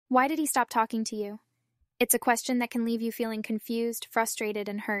Why did he stop talking to you? It's a question that can leave you feeling confused, frustrated,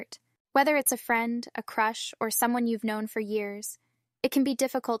 and hurt. Whether it's a friend, a crush, or someone you've known for years, it can be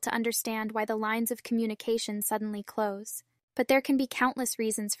difficult to understand why the lines of communication suddenly close. But there can be countless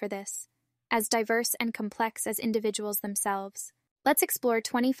reasons for this, as diverse and complex as individuals themselves. Let's explore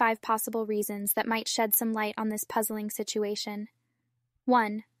 25 possible reasons that might shed some light on this puzzling situation.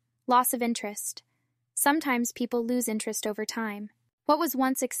 1. Loss of interest. Sometimes people lose interest over time. What was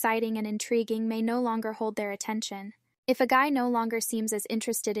once exciting and intriguing may no longer hold their attention. If a guy no longer seems as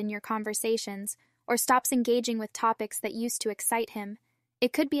interested in your conversations or stops engaging with topics that used to excite him,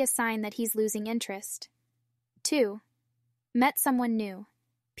 it could be a sign that he's losing interest. 2. Met someone new.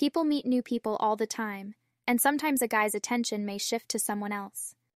 People meet new people all the time, and sometimes a guy's attention may shift to someone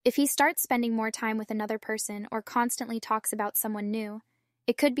else. If he starts spending more time with another person or constantly talks about someone new,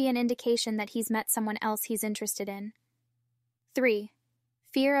 it could be an indication that he's met someone else he's interested in. 3.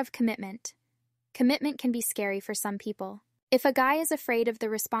 Fear of commitment. Commitment can be scary for some people. If a guy is afraid of the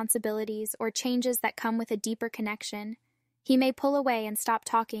responsibilities or changes that come with a deeper connection, he may pull away and stop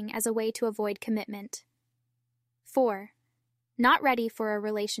talking as a way to avoid commitment. 4. Not ready for a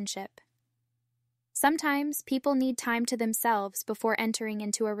relationship. Sometimes people need time to themselves before entering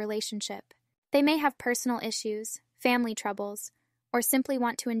into a relationship. They may have personal issues, family troubles, or simply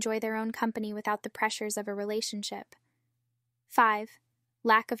want to enjoy their own company without the pressures of a relationship. 5.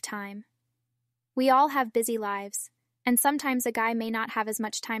 Lack of time. We all have busy lives, and sometimes a guy may not have as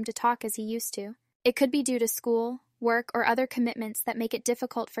much time to talk as he used to. It could be due to school, work, or other commitments that make it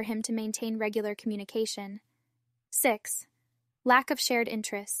difficult for him to maintain regular communication. 6. Lack of shared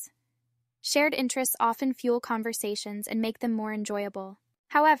interests. Shared interests often fuel conversations and make them more enjoyable.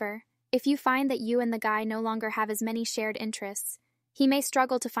 However, if you find that you and the guy no longer have as many shared interests, he may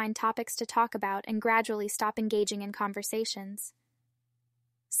struggle to find topics to talk about and gradually stop engaging in conversations.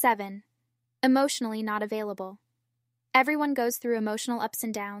 7. Emotionally not available. Everyone goes through emotional ups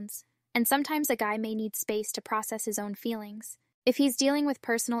and downs, and sometimes a guy may need space to process his own feelings. If he's dealing with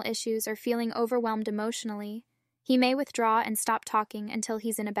personal issues or feeling overwhelmed emotionally, he may withdraw and stop talking until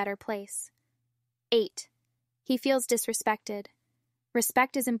he's in a better place. 8. He feels disrespected.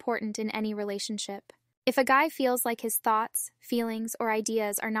 Respect is important in any relationship. If a guy feels like his thoughts, feelings, or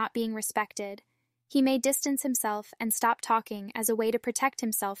ideas are not being respected, he may distance himself and stop talking as a way to protect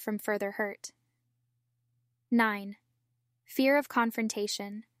himself from further hurt. 9. Fear of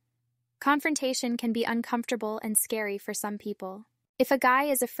confrontation. Confrontation can be uncomfortable and scary for some people. If a guy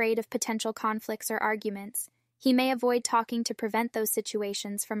is afraid of potential conflicts or arguments, he may avoid talking to prevent those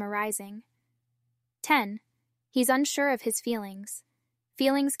situations from arising. 10. He's unsure of his feelings.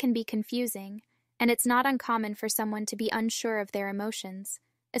 Feelings can be confusing, and it's not uncommon for someone to be unsure of their emotions,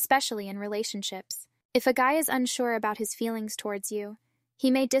 especially in relationships. If a guy is unsure about his feelings towards you,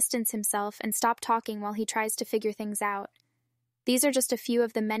 he may distance himself and stop talking while he tries to figure things out. These are just a few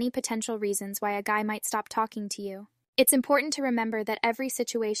of the many potential reasons why a guy might stop talking to you. It's important to remember that every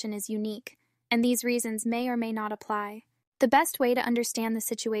situation is unique, and these reasons may or may not apply. The best way to understand the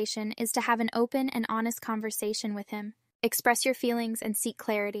situation is to have an open and honest conversation with him. Express your feelings and seek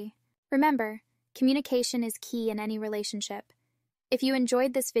clarity. Remember, communication is key in any relationship. If you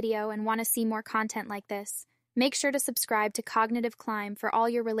enjoyed this video and want to see more content like this, make sure to subscribe to Cognitive Climb for all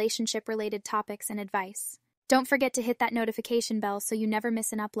your relationship-related topics and advice. Don't forget to hit that notification bell so you never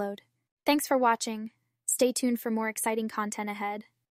miss an upload. Thanks for watching. Stay tuned for more exciting content ahead.